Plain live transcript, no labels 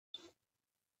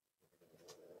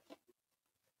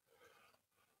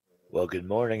Well, good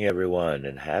morning, everyone,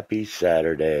 and happy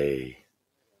Saturday.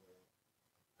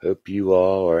 Hope you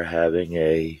all are having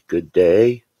a good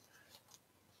day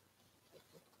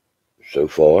so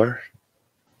far.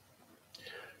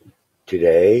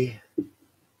 Today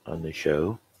on the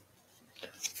show,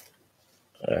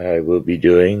 I will be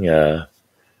doing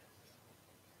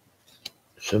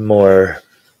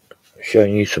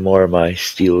showing you some more of my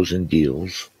steals and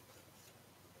deals.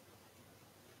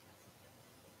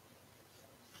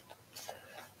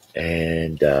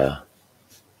 And I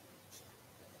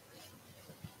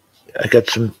got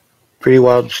some pretty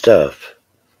wild stuff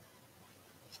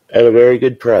at a very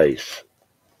good price.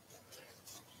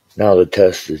 Now the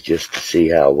test is just to see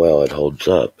how well it holds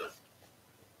up.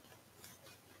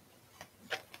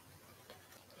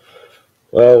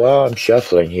 Well, while I'm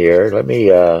shuffling here, let me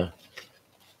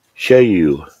show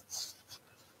you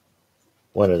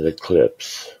one of the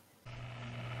clips.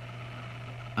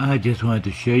 I just wanted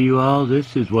to show you all,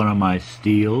 this is one of my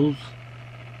steals.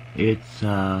 It's,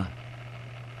 well,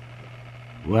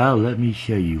 let me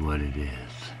show you what it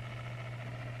is.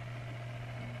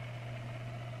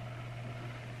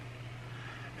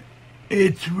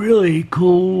 It's really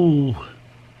cool.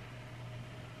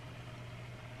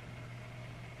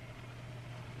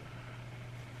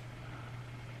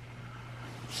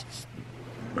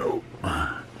 Oh.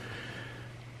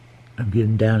 I'm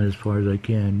getting down as far as I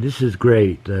can. This is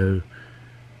great, though.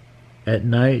 At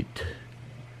night,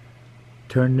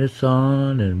 turn this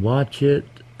on and watch it.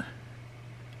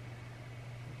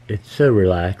 It's so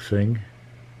relaxing.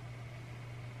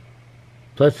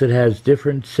 Plus it has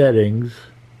different settings.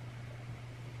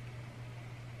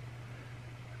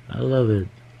 I love it.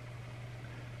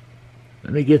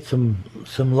 Let me get some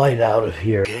light out of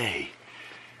here. Okay.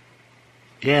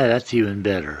 Yeah, that's even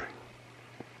better.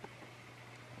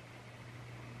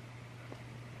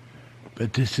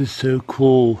 But this is so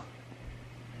cool.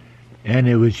 And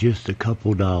it was just a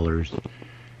couple dollars.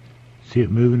 See it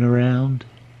moving around?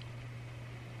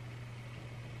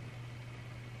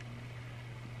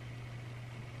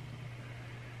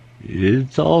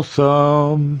 It's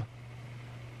awesome.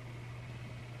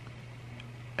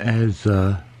 As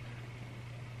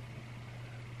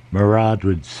Murad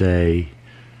would say,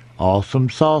 awesome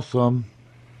sauceum.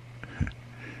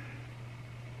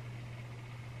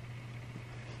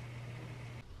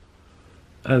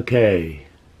 Okay,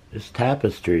 this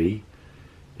tapestry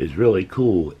is really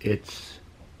cool. It's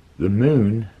the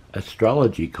moon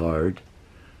astrology card,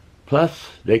 plus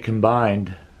they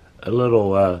combined a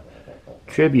little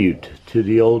tribute to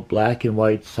the old black and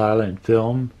white silent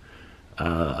film,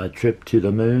 A Trip to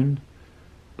the Moon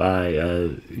by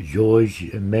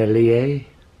Georges Méliès.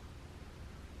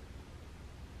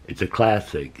 It's a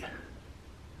classic,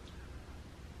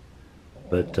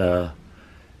 but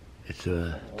it's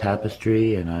a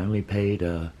tapestry, and I only paid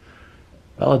about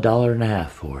 $1.50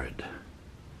 for it.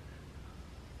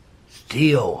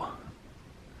 Steal.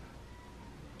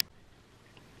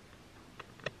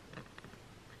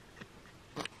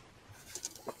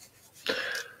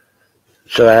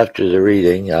 So after the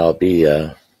reading, I'll be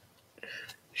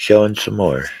showing some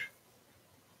more.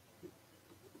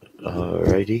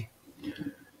 Alrighty.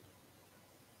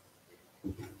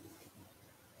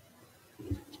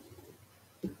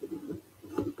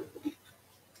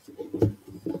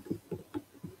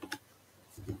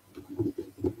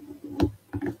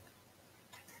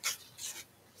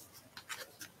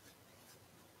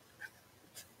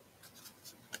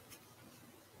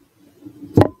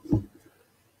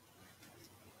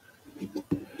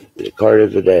 The card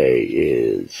of the day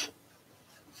is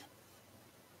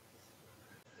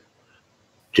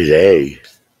today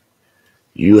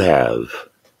you have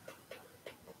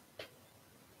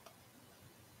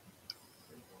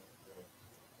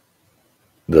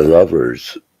the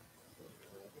lovers,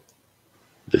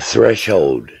 the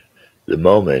threshold, the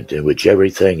moment in which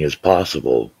everything is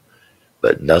possible,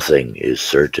 but nothing is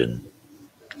certain.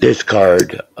 This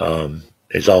card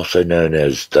is also known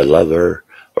as the lover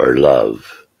or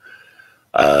love.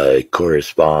 It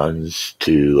corresponds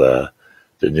to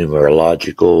the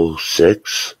numerological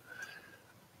 6.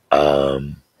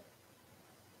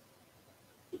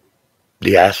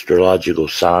 The astrological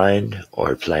sign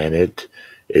or planet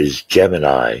is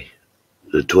Gemini,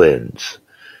 the twins.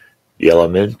 The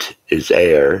element is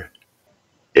air.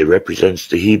 It represents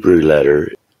the Hebrew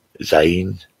letter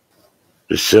Zayin.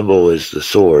 The symbol is the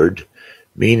sword.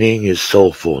 Meaning is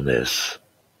soulfulness.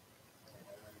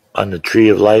 On the Tree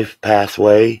of Life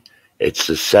pathway, it's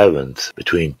the 7th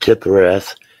between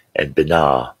Tiphereth and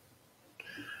Binah.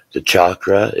 The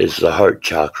chakra is the heart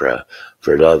chakra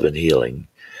for love and healing,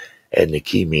 and the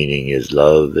key meaning is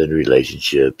love and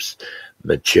relationships,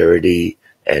 maturity,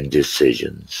 and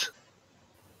decisions.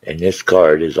 And this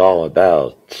card is all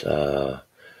about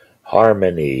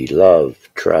harmony, love,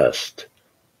 trust,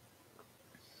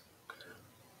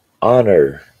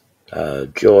 honor,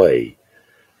 joy,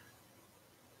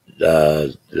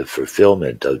 the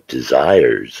fulfillment of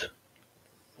desires,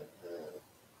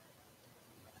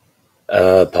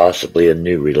 possibly a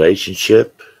new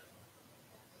relationship,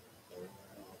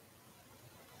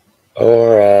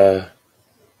 or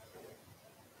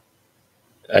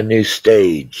a new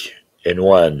stage in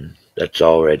one that's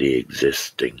already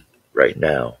existing right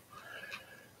now.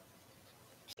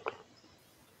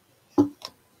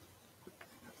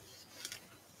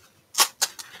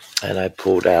 And I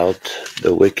pulled out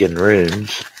the Wiccan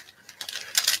runes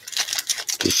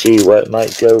to see what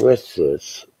might go with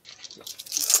this.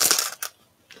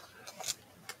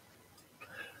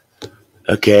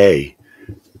 Okay,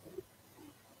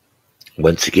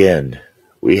 once again,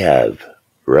 we have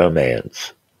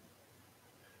romance.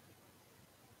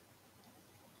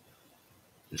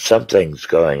 Something's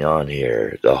going on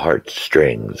here. The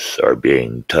heartstrings are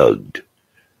being tugged.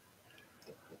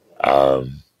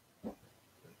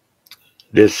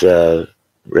 This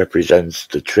represents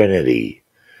the Trinity,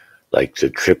 like the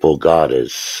triple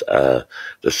goddess, the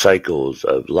cycles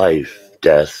of life,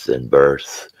 death, and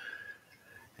birth.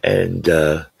 And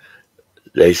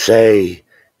they say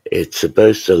it's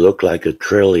supposed to look like a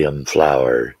trillium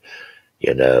flower,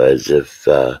 as if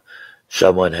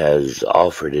someone has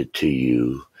offered it to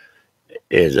you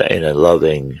in a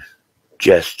loving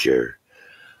gesture.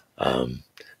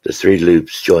 The three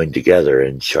loops join together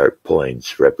in sharp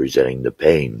points representing the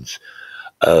pains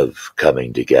of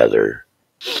coming together.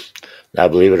 Now,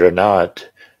 believe it or not,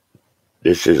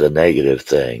 this is a negative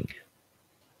thing,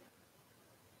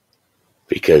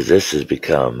 because this has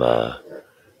become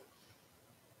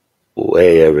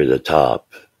way over the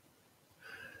top.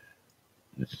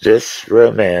 This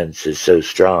romance is so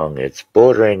strong, it's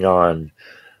bordering on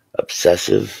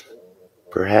obsessive,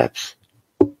 perhaps.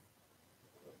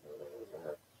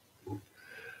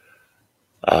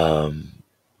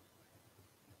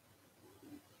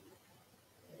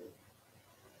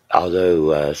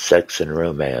 Although sex and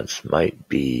romance might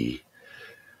be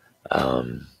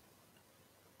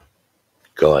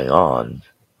going on,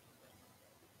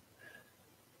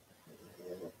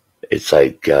 it's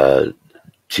like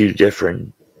two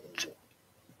different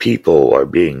people are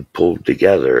being pulled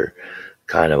together,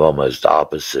 kind of almost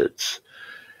opposites,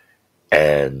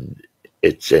 and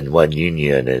it's in one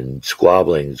union, and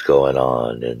squabbling's going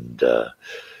on, and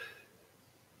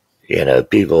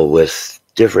people with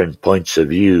different points of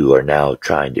view are now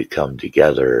trying to come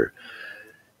together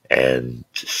and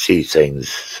see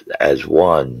things as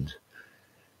one,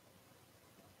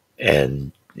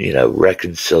 and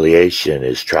reconciliation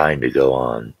is trying to go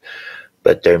on,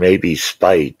 but there may be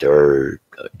spite or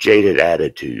jaded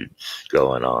attitudes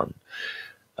going on.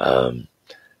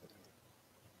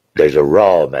 There's a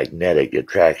raw magnetic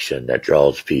attraction that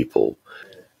draws people.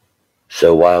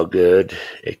 So while good,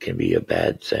 it can be a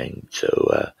bad thing.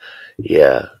 So,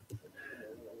 yeah.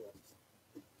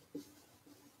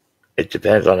 It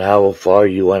depends on how far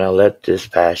you want to let this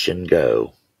passion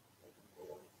go.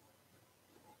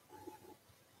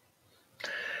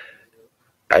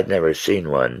 I'd never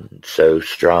seen one so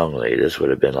strongly. This would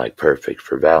have been like perfect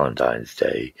for Valentine's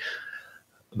Day.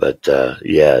 But,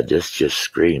 yeah, this just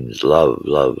screams love,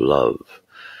 love, love.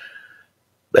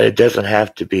 But it doesn't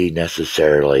have to be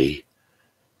necessarily,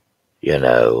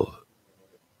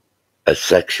 a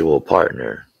sexual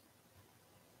partner.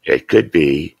 It could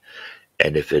be,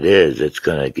 and if it is, it's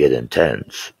going to get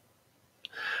intense.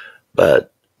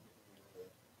 But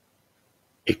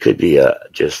it could be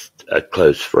just a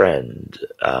close friend,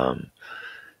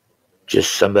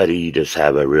 just somebody you just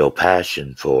have a real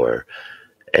passion for,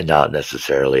 and not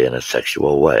necessarily in a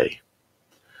sexual way.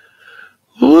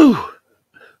 Woo!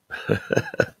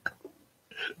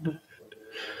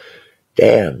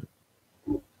 Damn.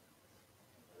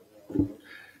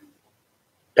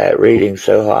 That reading's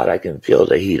so hot I can feel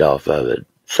the heat off of it.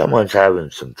 Someone's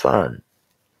having some fun.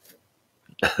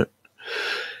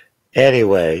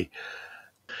 Anyway,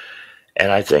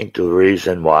 and I think the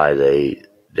reason why they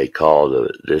call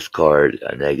this card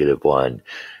a negative one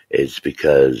is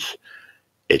because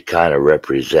it kind of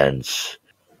represents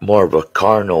more of a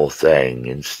carnal thing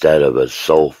instead of a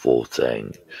soulful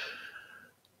thing.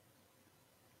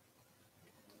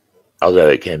 Although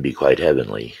it can be quite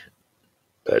heavenly,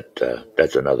 but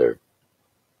that's another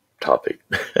topic.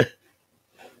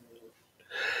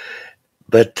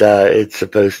 But it's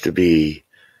supposed to be,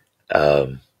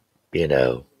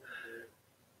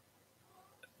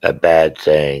 a bad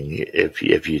thing if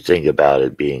you think about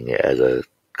it being as a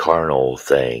carnal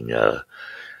thing, a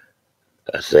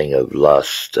thing of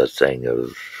lust, a thing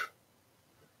of,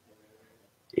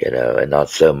 and not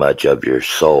so much of your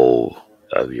soul,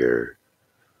 of your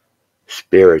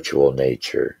spiritual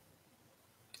nature,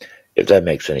 if that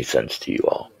makes any sense to you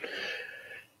all.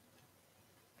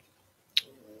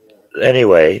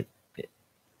 Anyway,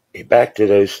 back to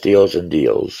those steals and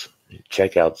deals.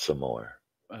 Check out some more.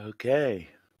 Okay,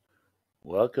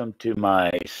 welcome to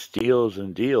my steals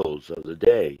and deals of the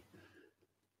day.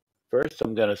 First,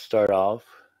 I'm going to start off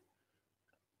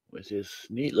with this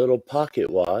neat little pocket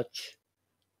watch.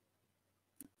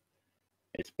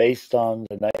 It's based on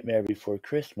The Nightmare Before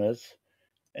Christmas,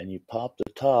 and you pop the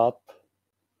top,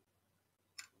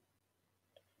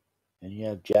 and you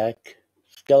have Jack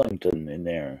Skellington in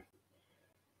there.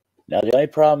 Now, the only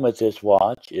problem with this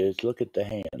watch is look at the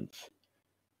hands.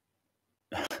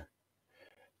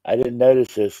 I didn't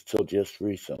notice this till just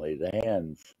recently. The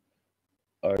hands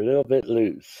are a little bit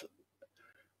loose.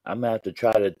 I'm going to have to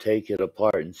try to take it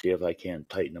apart and see if I can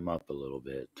tighten them up a little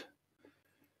bit.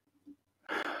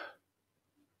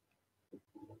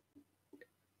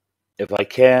 If I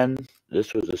can,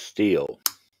 this was a steal.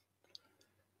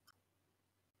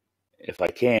 If I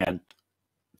can't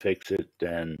fix it,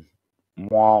 then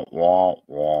wah, wah,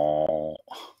 wah.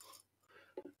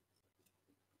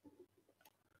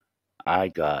 I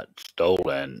got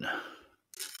stolen.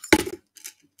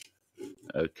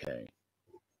 Okay.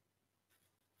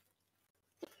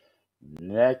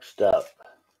 Next up,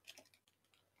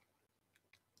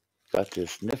 got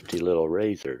this nifty little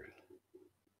razor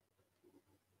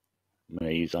I'm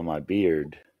going to use on my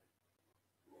beard.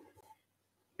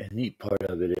 A neat part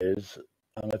of it is,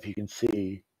 I don't know if you can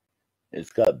see, it's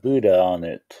got Buddha on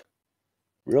it.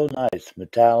 Real nice,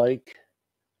 metallic.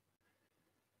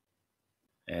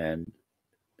 And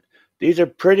these are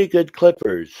pretty good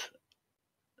clippers.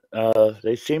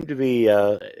 They seem to be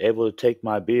able to take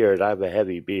my beard. I have a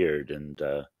heavy beard, and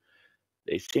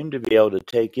they seem to be able to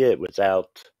take it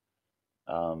without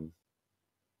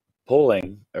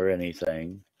pulling or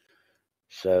anything.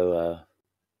 So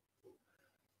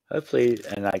hopefully,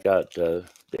 and I got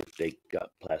they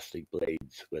got plastic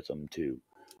blades with them too,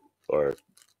 or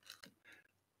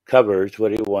covers.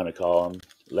 What do you want to call them?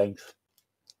 Length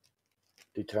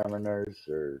determiners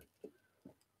or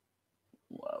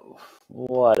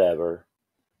whatever.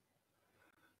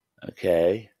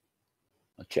 Okay,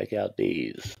 I'll check out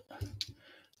these.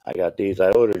 I got these.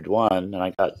 I ordered one, and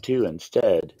I got two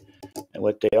instead. And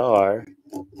what they are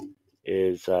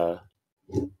is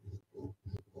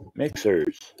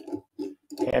mixers,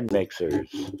 hand mixers.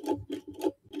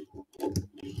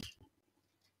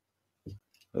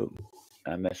 Oh,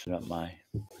 I'm messing up my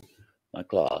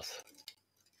cloth,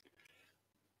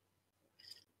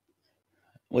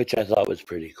 which I thought was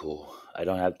pretty cool. I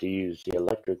don't have to use the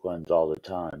electric ones all the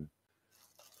time.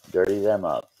 Dirty them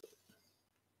up.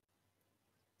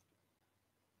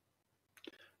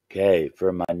 Okay,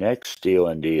 for my next steal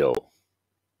and deal.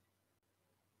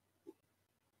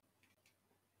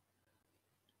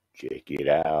 Check it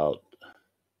out.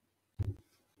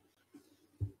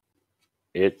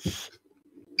 It's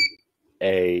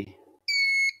a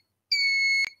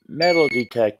metal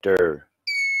detector.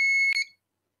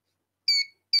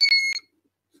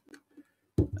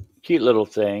 Cute little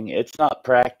thing. It's not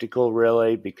practical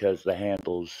really because the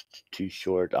handle's too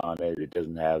short on it. It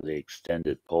doesn't have the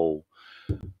extended pole.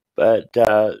 But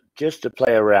just to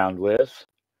play around with,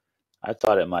 I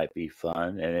thought it might be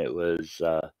fun, and it was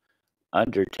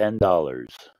under $10.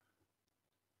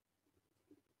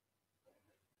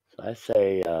 So I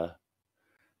say,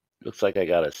 looks like I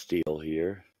got a steal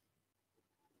here.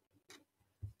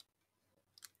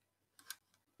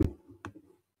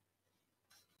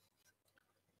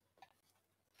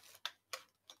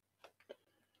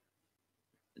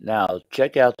 Now,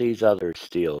 check out these other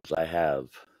steals I have.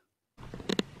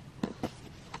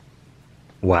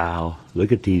 Wow,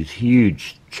 look at these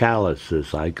huge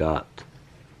chalices I got.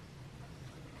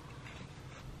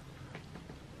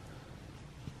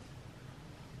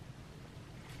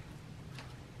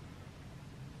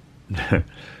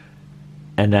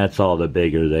 And that's all the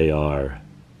bigger they are.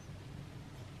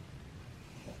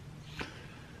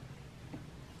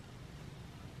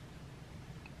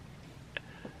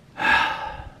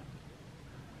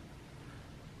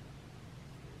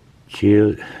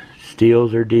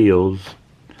 Steals or deals.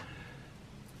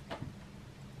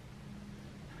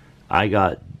 I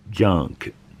got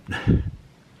junk.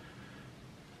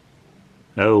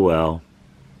 Oh well,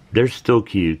 they're still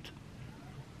cute.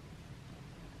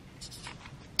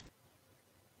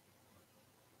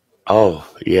 Oh,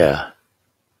 yeah.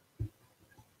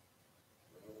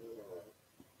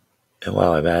 And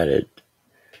while I'm at it,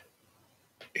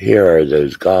 here are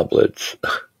those goblets.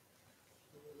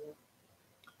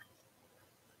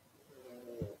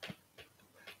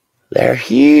 They're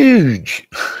huge.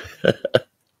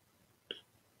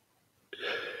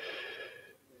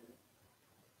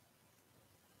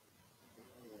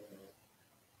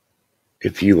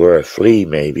 If you were a flea,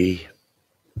 maybe.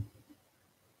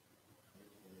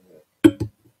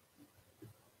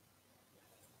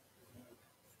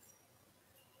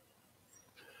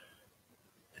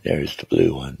 There's the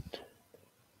blue one.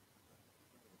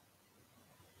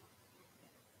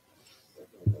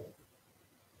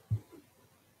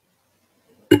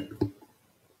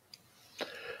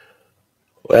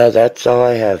 Well, that's all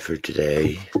I have for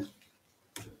today.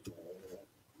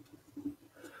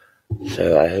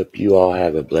 So I hope you all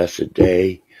have a blessed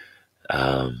day.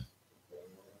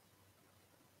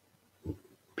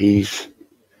 Peace,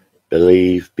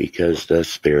 believe, because the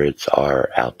spirits are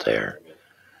out there.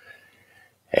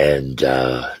 And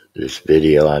this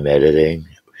video I'm editing,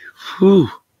 whew,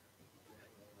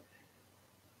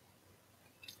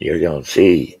 you're going to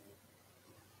see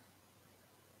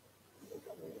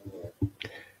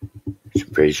some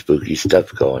pretty spooky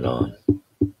stuff going on.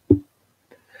 The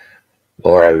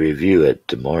more I review it,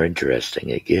 the more interesting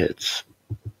it gets.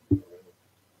 But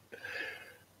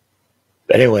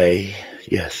anyway,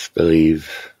 yes,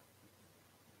 believe.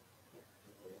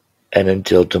 And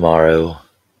until tomorrow,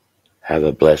 have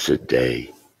a blessed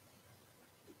day.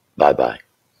 Bye-bye.